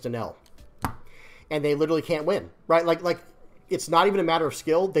play against Enel. And they literally can't win, right? Like it's not even a matter of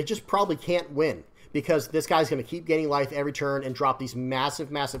skill. They just probably can't win because this guy's going to keep gaining life every turn and drop these massive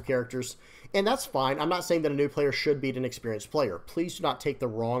characters. And that's fine. I'm not saying that a new player should beat an experienced player. Please do not take the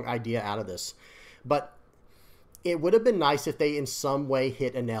wrong idea out of this. But it would have been nice if they in some way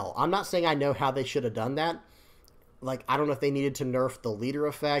hit Enel. I'm not saying I know how they should have done that. Like, I don't know if they needed to nerf the leader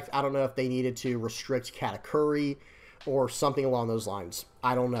effect. I don't know if they needed to restrict Katakuri. or something along those lines.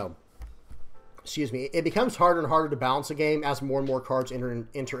 I don't know. Excuse me. It becomes harder and harder to balance a game as more and more cards enter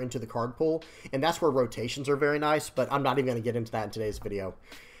into the card pool, and that's where rotations are very nice, but I'm not even going to get into that in today's video.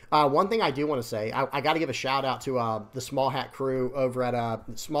 One thing I do want to say, I got to give a shout out to the Small Hat crew over at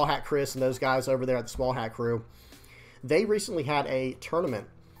Small Hat Chris and those guys over there at the Small Hat crew. They recently had a tournament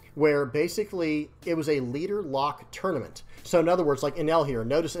where basically it was a leader lock tournament. So in other words, like Ennies here,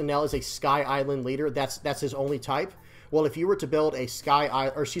 notice Ennies is a Sky Island leader. That's his only type. Well, if you were to build a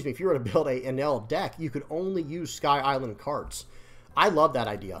if you were to build a Ennies deck, you could only use Sky Island cards. I love that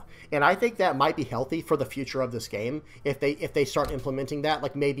idea, and I think that might be healthy for the future of this game if they start implementing that.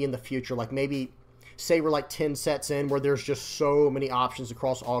 Like maybe in the future, like maybe say we're like 10 sets in where there's just so many options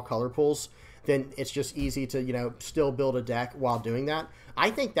across all color pools, then it's just easy to, you know, still build a deck while doing that. I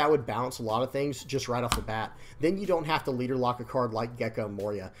think that would balance a lot of things just right off the bat. Then you don't have to leader lock a card like Gecko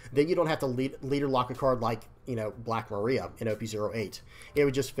Moria. Then you don't have to leader lock a card like, you know, Black Moria in OP08. It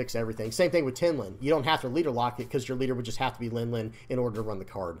would just fix everything. Same thing with Tinlin. You don't have to leader lock it because your leader would just have to be Lin in order to run the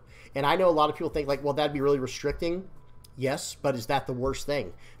card. And I know a lot of people think like, well, that'd be really restricting. Yes, but is that the worst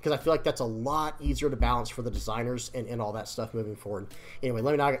thing? Because I feel like that's a lot easier to balance for the designers and all that stuff moving forward. Anyway,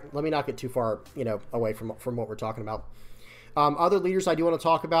 let me not get too far, you know, away from what we're talking about. Other leaders I do want to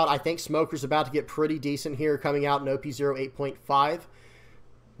talk about. I think Smoker's about to get pretty decent here, coming out in OP08.5.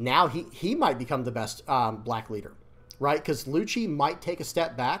 Now he might become the best black leader, right? Because Lucci might take a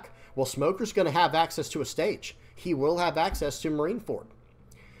step back. Well, Smoker's going to have access to a stage. He will have access to Marineford.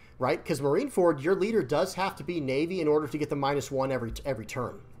 Right? Because Marineford, your leader does have to be Navy in order to get the -1 every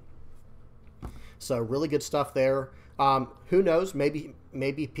turn. So really good stuff there. Who knows? Maybe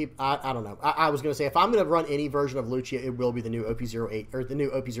people. I don't know. I was going to say if I'm going to run any version of Lucci, it will be the new OP08 or the new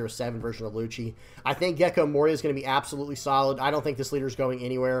OP07 version of Lucci. I think Gecko Moria is going to be absolutely solid. I don't think this leader is going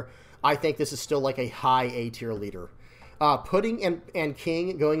anywhere. I think this is still like a high A tier leader. Pudding and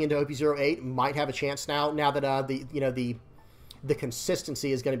King going into OP08 might have a chance now that the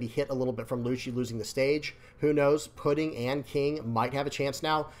consistency is going to be hit a little bit from Lucci losing the stage. Who knows? Pudding and King might have a chance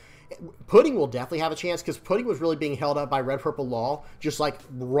now. Pudding will definitely have a chance because Pudding was really being held up by Red Purple Law, just like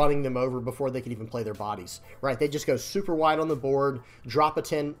running them over before they could even play their bodies. Right? They just go super wide on the board, drop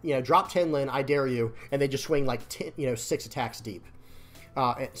 10 Lin, I dare you, and they just swing like 6 attacks deep.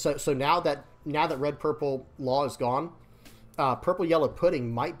 So now that Red Purple Law is gone, Purple Yellow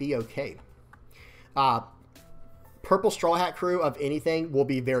Pudding might be okay. Purple Straw Hat crew of anything will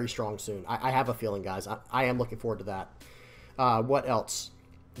be very strong soon. I have a feeling, guys. I am looking forward to that. What else?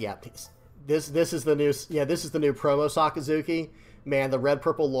 Yeah, this is the new promo Sakazuki. Man, the Red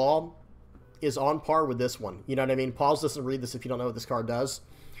Purple Law is on par with this one. You know what I mean? Pause this and read this if you don't know what this card does.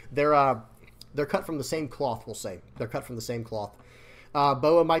 They're cut from the same cloth. We'll say they're cut from the same cloth.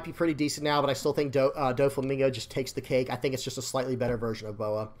 Boa might be pretty decent now, but I still think Doflamingo just takes the cake. I think it's just a slightly better version of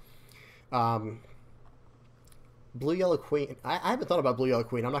Boa. Blue Yellow Queen. I haven't thought about Blue Yellow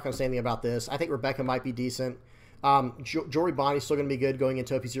Queen. I'm not going to say anything about this. I think Rebecca might be decent. Jory Bonnie's still going to be good going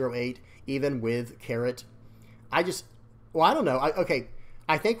into OP08, even with Carrot. I don't know. Okay,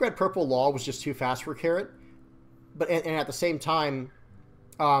 I think Red Purple Law was just too fast for Carrot, but and at the same time,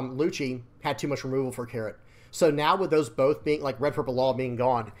 Lucci had too much removal for Carrot. So now with those both being, like Red Purple Law being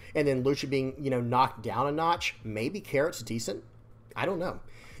gone, and then Lucci being, knocked down a notch, maybe Carrot's decent. I don't know.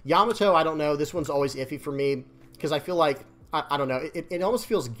 Yamato, I don't know. This one's always iffy for me. Because I feel like, I don't know, it almost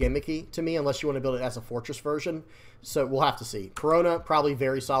feels gimmicky to me unless you want to build it as a Fortress version. So we'll have to see. Corona, probably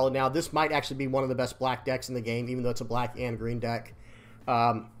very solid now. This might actually be one of the best black decks in the game, even though it's a black and green deck.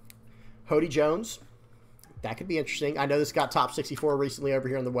 Hody Jones, that could be interesting. I know this got top 64 recently over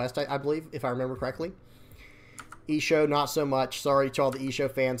here in the West, I believe, if I remember correctly. Isho, not so much. Sorry to all the Isho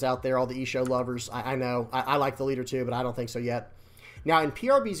fans out there, all the Isho lovers. I know. I like the leader too, but I don't think so yet. Now, in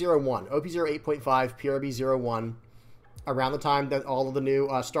PRB01, OP08.5, PRB01, around the time that all of the new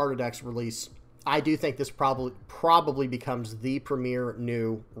starter decks release, I do think this probably becomes the premier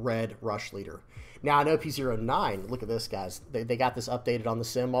new red rush leader. Now, in OP09, look at this, guys. They got this updated on the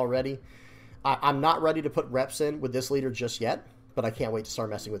sim already. I'm not ready to put reps in with this leader just yet, but I can't wait to start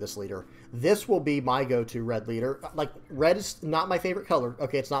messing with this leader. This will be my go-to red leader. Like, red is not my favorite color.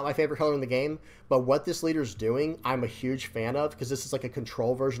 Okay, it's not my favorite color in the game, but what this leader's doing, I'm a huge fan of, because this is like a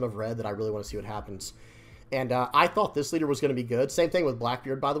control version of red that I really want to see what happens. And I thought this leader was going to be good. Same thing with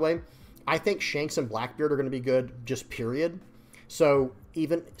Blackbeard, by the way. I think Shanks and Blackbeard are going to be good, just period. So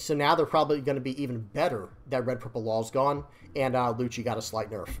now they're probably going to be even better that Red Purple Law's gone, and Lucci got a slight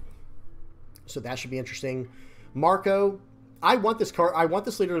nerf. So that should be interesting. Marco, I want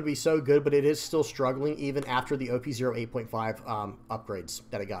this leader to be so good, but it is still struggling even after the OP08.5 upgrades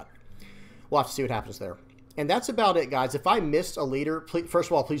that it got. We'll have to see what happens there. And that's about it, guys. If I missed a leader, please, first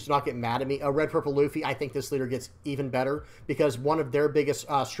of all, please do not get mad at me. Red, purple, Luffy, I think this leader gets even better because one of their biggest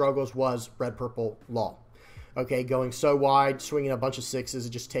struggles was red, purple, Law. Okay, going so wide, swinging a bunch of sixes,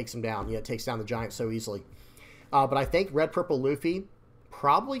 it just takes them down. You know, it takes down the giant so easily. But I think red, purple, Luffy,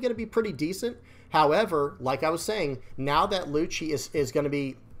 probably going to be pretty decent. However, like I was saying, now that Lucci is going to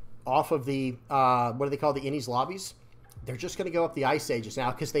be off of the, what do they call the Ennies lobbies? They're just going to go up the Ice Ages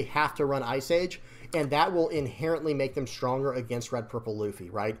now because they have to run Ice Age, and that will inherently make them stronger against red, purple, Luffy,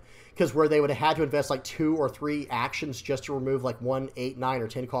 right? Because where they would have had to invest like 2 or 3 actions just to remove like 1, 8, 9, or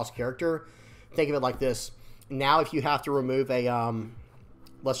 10 cost character, think of it like this. Now if you have to remove a,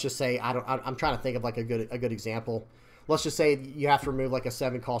 let's just say, I'm trying to think of like a good example. Let's just say you have to remove like a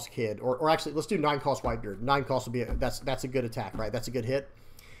 7 cost kid, or actually let's do 9 cost Whitebeard. 9 cost will be, that's a good attack, right? That's a good hit.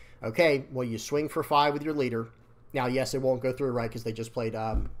 Okay, well you swing for 5 with your leader. Now, yes, it won't go through, right, because they just played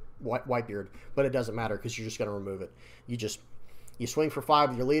Whitebeard, but it doesn't matter because you're just going to remove it. You swing for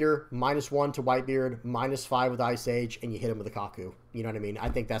 5 with your leader, -1 to Whitebeard, -5 with Ice Age, and you hit him with a Kaku. You know what I mean? I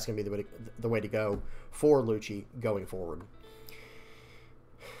think that's going to be the way to go for Lucci going forward.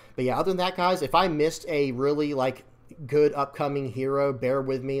 But yeah, other than that, guys, if I missed a really, like, good upcoming hero, bear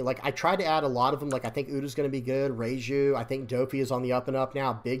with me. Like, I tried to add a lot of them. Like, I think Uda's going to be good. Reiju, I think Dofi is on the up and up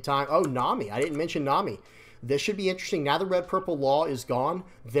now, big time. Oh, Nami. I didn't mention Nami. This should be interesting. Now the red-purple Law is gone,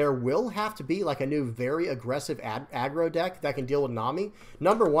 there will have to be like a new very aggressive aggro deck that can deal with Nami.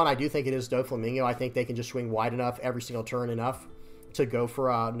 Number one, I do think it is Doflamingo. I think they can just swing wide enough every single turn enough to go for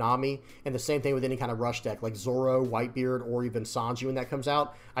Nami. And the same thing with any kind of rush deck like Zoro, Whitebeard, or even Sanji when that comes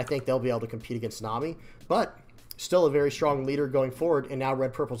out. I think they'll be able to compete against Nami. But still a very strong leader going forward, and now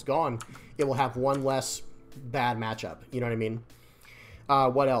red-purple's gone. It will have one less bad matchup. You know what I mean?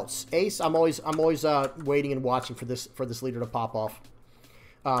 What else? Ace, I'm always waiting and watching for this leader to pop off.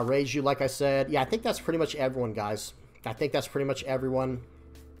 Reiju, like I said, yeah, I think that's pretty much everyone, guys. I think that's pretty much everyone.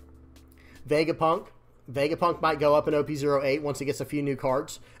 Vegapunk might go up in OP08 once it gets a few new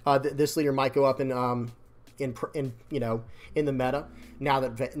cards. This leader might go up in you know, in the meta now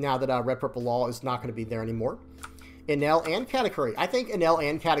that Red Purple Law is not going to be there anymore. Enel and Katakuri. I think Enel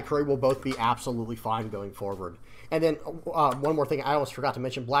and Katakuri will both be absolutely fine going forward. And then one more thing I almost forgot to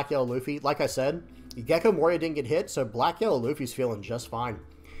mention, Black Yellow Luffy. Like I said, Gecko Moria didn't get hit, so Black Yellow Luffy's feeling just fine.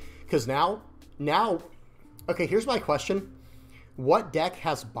 Because now, okay, here's my question. What deck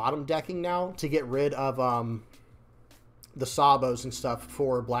has bottom decking now to get rid of the Sabos and stuff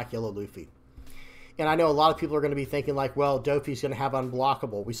for Black Yellow Luffy? And I know a lot of people are going to be thinking like, well, Dofi's going to have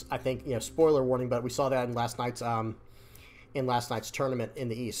unblockable. I think, you know, spoiler warning, but we saw that in last night's tournament in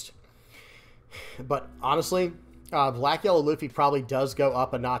the East. But honestly, Black Yellow Luffy probably does go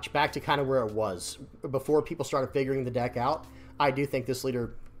up a notch back to kind of where it was before people started figuring the deck out. I do think this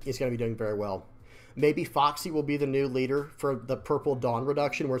leader is going to be doing very well. Maybe Foxy will be the new leader for the Purple Dawn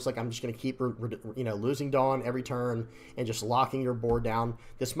reduction, where it's like I'm just going to keep, you know, losing Dawn every turn and just locking your board down.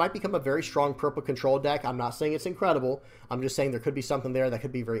 This might become a very strong purple control deck. I'm not saying it's incredible. I'm just saying there could be something there that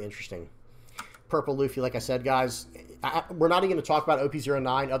could be very interesting. Purple Luffy, like I said, guys, we're not even going to talk about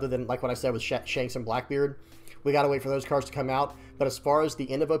OP09 other than like what I said with Shanks and Blackbeard. We got to wait for those cards to come out. But as far as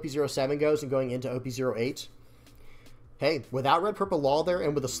the end of OP07 goes and going into OP08, hey, without Red Purple Law there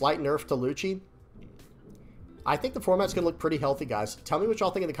and with a slight nerf to Lucci, I think the format's going to look pretty healthy, guys. Tell me what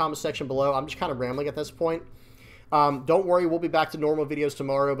y'all think in the comment section below. I'm just kind of rambling at this point. Don't worry, we'll be back to normal videos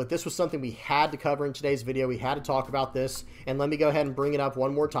tomorrow, but this was something we had to cover in today's video. We had to talk about this, and let me go ahead and bring it up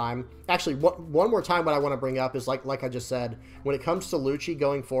one more time. Actually, one more time what I want to bring up is, like I just said, when it comes to Lucci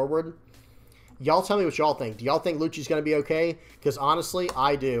going forward, y'all tell me what y'all think. Do y'all think Lucci's going to be okay? Because honestly,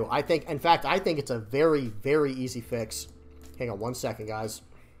 I do. In fact, I think it's a very, very easy fix. Hang on one second, guys.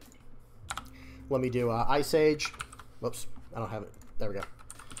 Let me do Ice Age. Whoops, I don't have it. There we go.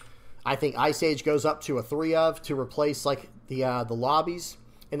 I think Ice Age goes up to a 3 of to replace like the lobbies,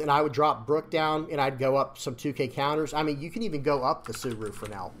 and then I would drop Brook down, and I'd go up some 2K counters. I mean, you can even go up the Suru for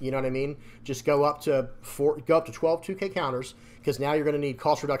now. You know what I mean? Just go up to 12 2K counters, because now you're going to need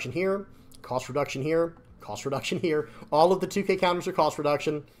cost reduction here, cost reduction here, cost reduction here. All of the 2K counters are cost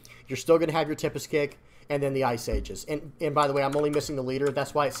reduction. You're still going to have your Tempest Kick, and then the Ice Ages. And by the way, I'm only missing the leader.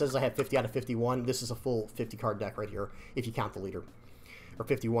 That's why it says I have 50 out of 51. This is a full 50-card deck right here, if you count the leader. Or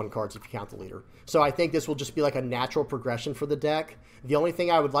 51 cards if you count the leader. So I think this will just be like a natural progression for the deck. The only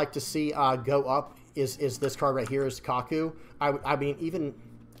thing I would like to see go up is this card right here, is Kaku. I mean, even...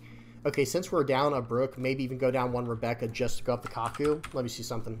 Okay, since we're down a Brook, maybe even go down one Rebecca just to go up the Kaku. Let me see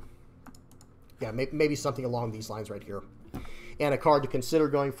something. Yeah, maybe something along these lines right here. And a card to consider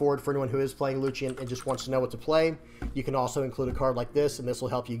going forward for anyone who is playing Lucci and just wants to know what to play. You can also include a card like this, and this will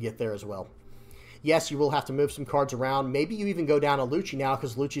help you get there as well. Yes, you will have to move some cards around. Maybe you even go down a Lucci now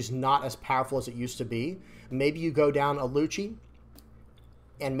because Lucci's not as powerful as it used to be. Maybe you go down a Lucci,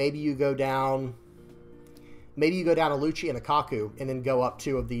 and maybe you go down a Lucci and a Kaku, and then go up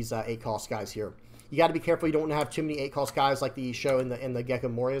 2 of these 8-cost guys here. You got to be careful you don't want to have too many 8-cost guys like the show in the Gecko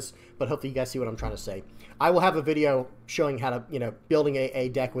Morias, but hopefully you guys see what I'm trying to say. I will have a video showing how to, building a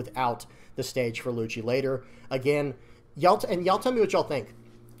deck without the stage for Lucci later. Again, y'all tell me what y'all think.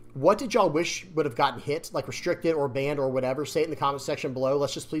 What did y'all wish would have gotten hit, like restricted or banned or whatever? Say it in the comment section below.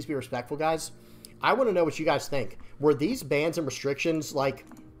 Let's just please be respectful, guys. I want to know what you guys think. Were these bans and restrictions like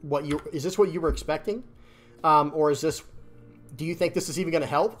is this what you were expecting? Or is this, do you think this is even going to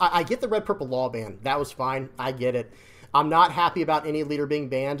help? I get the red purple law ban. That was fine. I get it. I'm not happy about any leader being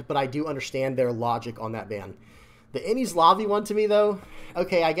banned, but I do understand their logic on that ban. The Ennies Lavi one to me, though,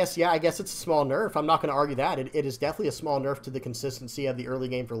 okay, I guess it's a small nerf. I'm not going to argue that. It is definitely a small nerf to the consistency of the early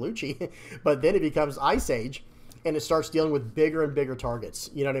game for Lucci, but then it becomes Ice Age, and it starts dealing with bigger and bigger targets.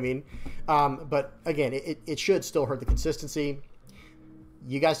 You know what I mean? But, again, it should still hurt the consistency.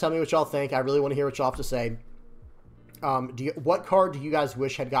 You guys tell me what y'all think. I really want to hear what y'all have to say. What card do you guys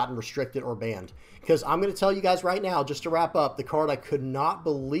wish had gotten restricted or banned? Because I'm going to tell you guys right now, just to wrap up, the card I could not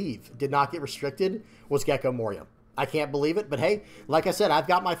believe did not get restricted was Gecko Moria. I can't believe it, but hey, like I said, I've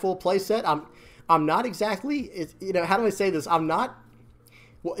got my full play set. I'm not exactly, how do I say this? I'm not,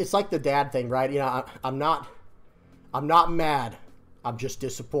 well, it's like the dad thing, right? I'm not mad. I'm just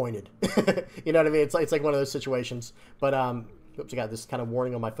disappointed. You know what I mean? It's like one of those situations. But oops, I got this kind of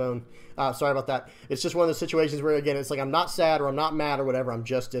warning on my phone. Sorry about that. It's just one of those situations where, again, it's like I'm not sad or I'm not mad or whatever. I'm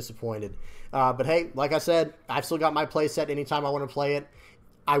just disappointed. But hey, like I said, I've still got my play set anytime I want to play it.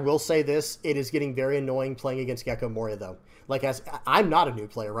 I will say this, it is getting very annoying playing against Gecko Moria, though. Like, I'm not a new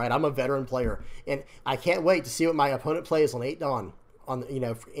player, right? I'm a veteran player, and I can't wait to see what my opponent plays on 8 Dawn, on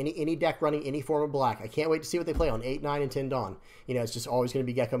any deck running any form of black. I can't wait to see what they play on 8, 9, and 10 Dawn. It's just always going to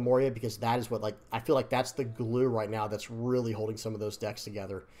be Gecko Moria because that is what, I feel like that's the glue right now that's really holding some of those decks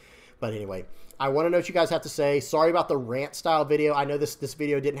together. But anyway, I want to know what you guys have to say. Sorry about the rant style video. I know this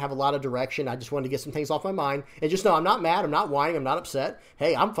video didn't have a lot of direction. I just wanted to get some things off my mind. And just know I'm not mad. I'm not whining. I'm not upset.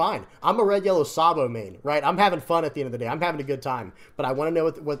 Hey, I'm fine. I'm a red, yellow Sabo main, right? I'm having fun at the end of the day. I'm having a good time. But I want to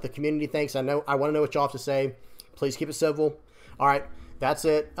know what the community thinks. I want to know what y'all have to say. Please keep it civil. All right, that's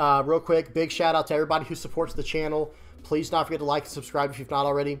it. Real quick, big shout out to everybody who supports the channel. Please don't forget to like and subscribe if you've not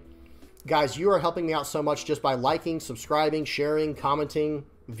already. Guys, you are helping me out so much just by liking, subscribing, sharing, commenting,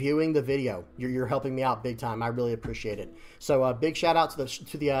 viewing the video. You're helping me out big time. I really appreciate it. So big shout out to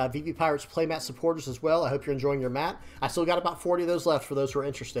the VP Pirates playmat supporters as well. I hope you're enjoying your mat. I still got about 40 of those left for those who are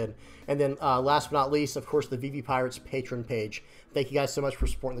interested. And then last but not least, of course, the VP Pirates patron page. Thank you guys so much for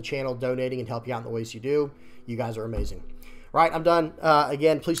supporting the channel, donating, and helping out in the ways you do. You guys are amazing. All right, I'm done.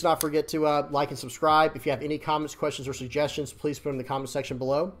 Again, please do not forget to like and subscribe. If you have any comments, questions, or suggestions, please put them in the comment section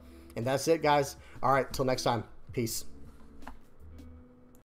below. And that's it, guys. All right, till next time. Peace.